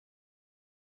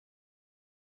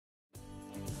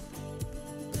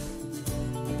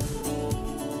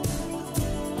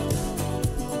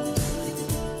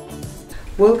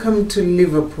Welcome to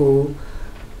Liverpool,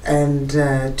 and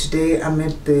today I'm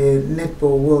at the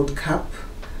Netball World Cup,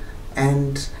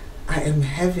 and I am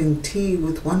having tea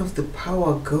with one of the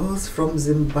power girls from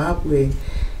Zimbabwe,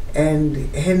 and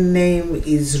her name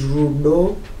is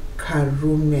Rudo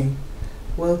Karume.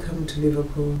 Welcome to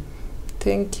Liverpool.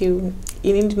 Thank you.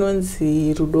 Ini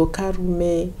ndinonzi Rudo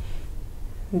Karume,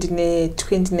 ndine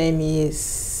 29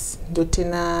 years,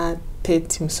 ndotena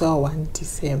 30 musi wa 1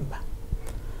 December.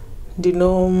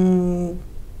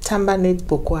 Tamba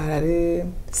netball kuHarare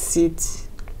City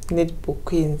Netball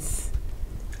Queens.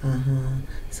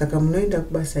 Saka munoenda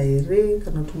kubasa here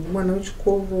kana kuti mwana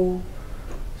wechikoro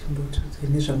chimbotudze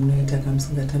nezvamunoita kana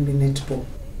musingatambi netball?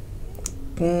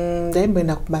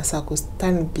 Ndaimboenda kubasa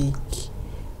kuStanbic,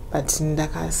 but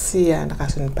ndakasiya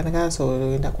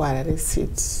ndakazoenda kuHarare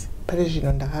City. Pari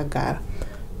zvino ndakagara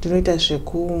ndinoita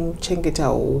zvekuchengeta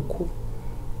huku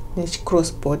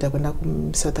cross border kwenda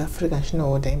kuSouth Africa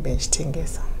ndinohoda imbe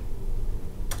ndichitengesa.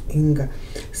 Inga,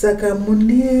 saka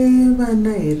mune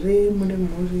vana here, mune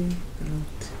mhuri?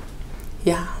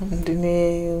 Ya,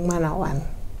 ndine mwana 1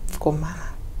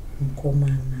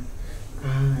 mukomana.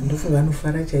 Ndofunga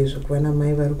vanofara chaizvo kuwana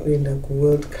mai vari kuenda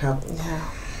kuWorld Cup.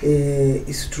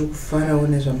 Isu tiri kufarawo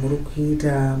nezvamuri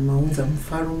kuita, maunza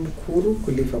mufaro mukuru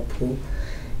kuLiverpool.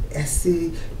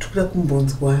 Asi tikuda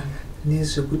kumbonzwa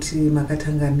nezvekuti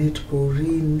makatanga netball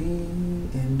rini,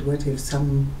 and what have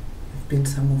been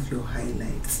some of your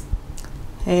highlights?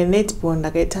 Netball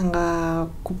ndakaitanga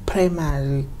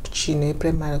kuprimary, kuchino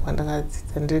primary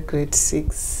kwandakadzidza ndiri grade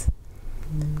 6.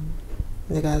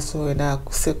 Ndikazoenda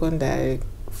kusecondary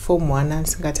form 1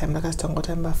 ndisingatamba,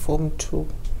 ndakazotangotamba form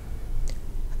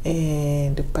 2.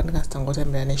 Ndipo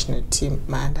ndikazotangotambira national team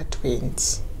under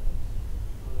 20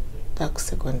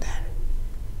 ndakusecondary.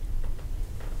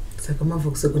 Saka mabva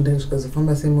kusekondari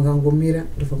zvikazofamba sei mukangomira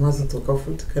ndobva mazodzoka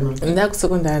futi kana?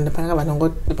 Ndakusekondari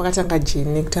ndapakatanga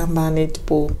jini kutamba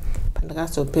netball,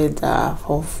 pandakazopedza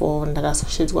form 4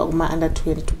 ndakazosvitswa kuma under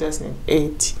 20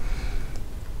 2008.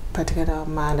 Patikaenda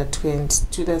kuma under 20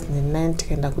 2009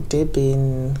 tikaenda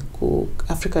kuDurban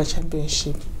kuAfrican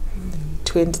Championship.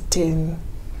 2010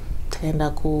 tikaenda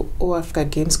ku All Africa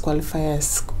Games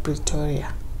qualifiers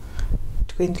kuPretoria.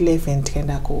 2011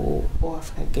 tikaenda ku All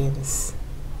Africa Games.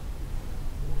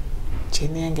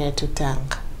 Jini yanga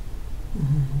yatotanga.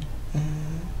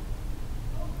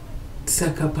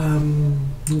 Saka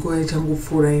panguva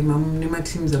ichangopfuura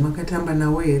nematimu amakatamba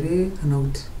nawo here kana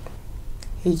kuti?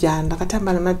 Ya,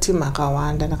 ndakatamba nematimu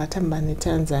akawanda. Ndakatamba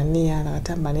neTanzania,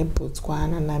 ndakatamba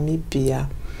neBotswana, Namibia,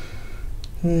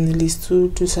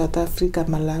 Lesotho, South Africa,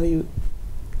 Malawi,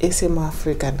 SM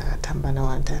Africa ndakatamba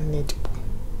nawanda netball.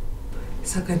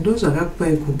 Saka ndo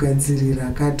zvakakupai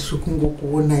kugadzirira kati tiri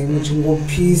kungokuonai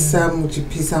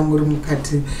muchipisa muri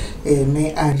mukati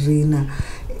mearena.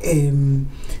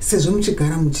 Sezvo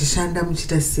muchigara muchishanda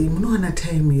muchiita sei, munowana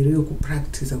time here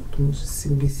yokupractice kuti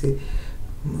muzvisimbise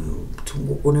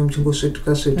muchingokona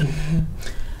muchingosvetuka?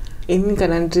 Ini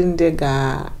kana ndiri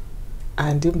ndega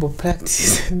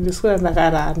handimbopractice, ndiswera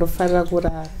ndakarara, ndofarira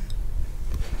kurara.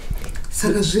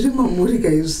 Saka zviri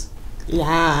mamuri izvi?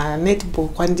 Ya, netball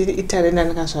kwandiri italenda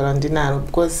ndakazvarwa ndinaro,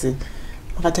 because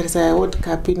makatarisa World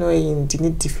Cup inoyi ndini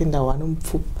defender 1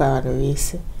 mupfupi pavanhu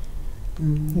vese.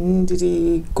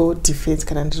 Ndiri goal defense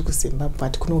kana ndiri kuZimbabwe,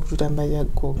 but kuno kutotamba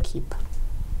goalkeeper.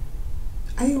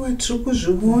 Aiwa, tiri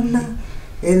kuzviona,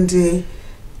 and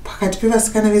pakati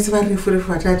pevasikana vese varefu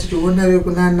vatati tiona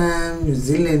vekunana New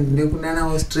Zealand nekunana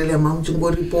Australia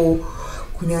mamuchingoripo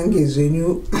kunyange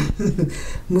zvenyu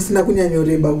musina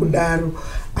kunyanyoreba kudaro.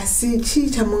 Asi chii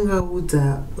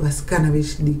chamungaudza vasikana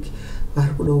vechidiki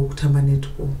vari kuda kutamba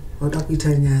netball, vanoda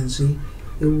kuita nyanzvi?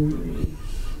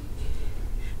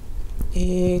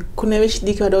 Kune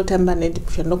vechidiki vada kutamba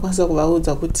netball, chandinokwanisa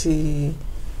kuvaudza kuti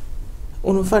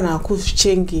unofanira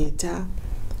kuzvichengeta,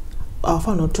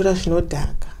 haufanira kutora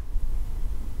zvinodhaka,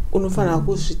 unofanira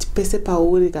kuzviti pese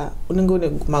paurika unenge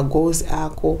une magoals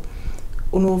ako,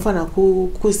 unofanira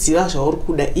kuziva zvauri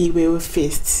kuda iwewe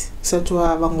first, usati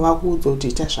vamwe vakuudza kuti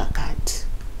ita zvakati.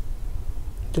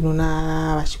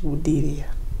 Ndinoona vachibudirira.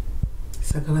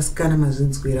 Saka vasikana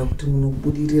mazvinzwira kuti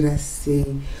munobudirira sei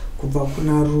kubva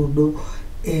kuna Rudo.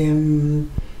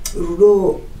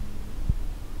 Rudo,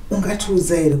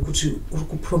 ungatiudza here kuti uri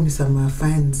kupromisa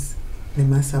mafans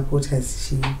nemasupporters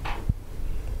chii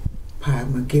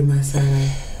pamagame asara?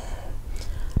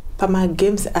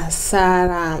 Pamagames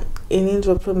asara ini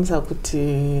ndinopromisa kuti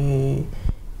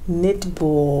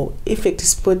netball effect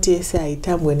sport yese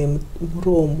haitambwe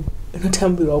nemuromo,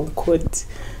 inotambirwa mukoti.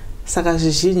 Saka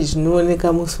zvizhinji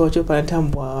zvinooneka musi wacho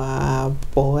panotambwa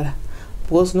bhora.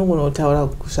 because unongotaura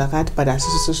zvakati but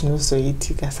hazvisiso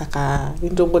zvinozoitika, saka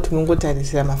indongoti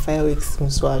munongotarisira mafireworks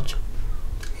musi wacho.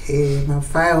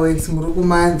 Mafireworks muri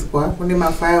kumanzwa, kune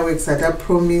mafireworks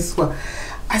atapromiswa,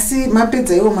 asi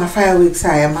mapedza iwo mafireworks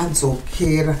aya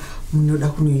madzokera munoda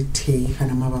kunoitei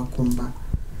kana mavakumba?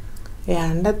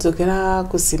 Ndadzokera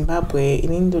kuZimbabwe,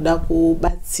 ini ndoda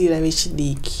kubatsira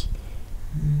vechidiki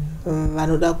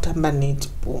vanoda kutamba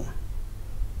netball.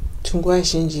 Chinguva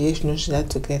zhinji yezvino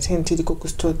zvindadzokera tinenge tiriko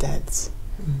kuStodart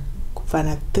kubva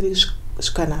na3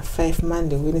 kusvika na5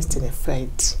 Monday, Wednesday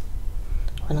neFriday.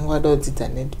 Vanenge vada kudzidza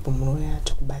netball munouya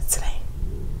tokubatsirai.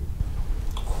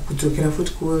 Kudzokera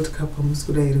futi kuWorld Cup hamusi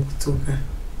kuda here kudzoka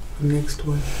next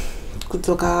one?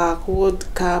 Kudzoka kuWorld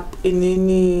Cup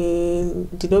inini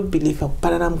ndinobhilivha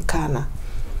kupanana mukana.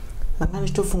 Manga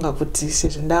ndichitofunga kuti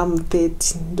sezvo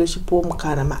ndamu30 ndochipiwa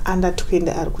mukana maUnder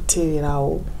 20 ari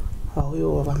kuteverawo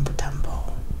vauyewo vambotambawo.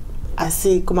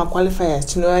 Asi kumaqualifiers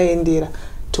tinovaendera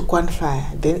toqualify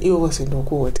then ivo vozoenda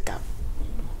kuWorld Cup.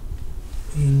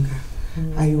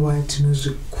 Aiwa,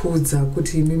 tinozvikudza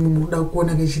kuti imimi munoda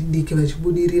kuona vechidiki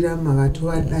vachibudirira,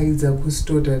 mavatovadaidza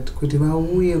kuStodart kuti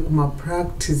vauye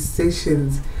kuma-practice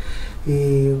sessions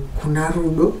kuna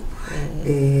Rudo.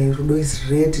 Rudo is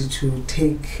ready to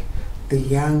take the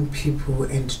young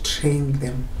people and train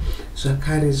them.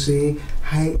 Zvakare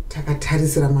hai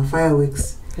takatarisira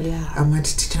mafireworks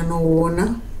amati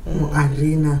tichanoona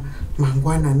muarena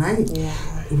mangwana nai,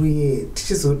 uye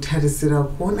tichizotarisira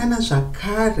kuonana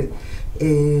zvakare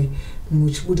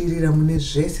muchibudirira mune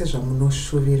zvese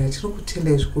zvamunoshuvira.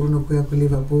 Tinokutendai zvikuru nokuuya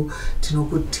kuLiverpool,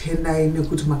 tinokutendai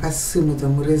nekuti makasimudza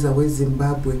mureza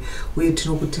weZimbabwe, uye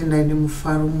tinokutendai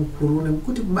nemufaro mukuru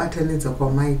nekuti kubatanidza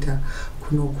kwamaita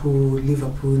kuno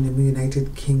kuLiverpool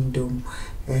nemuUnited Kingdom.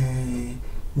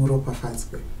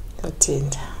 Muropafadzwe.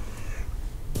 Tatenda.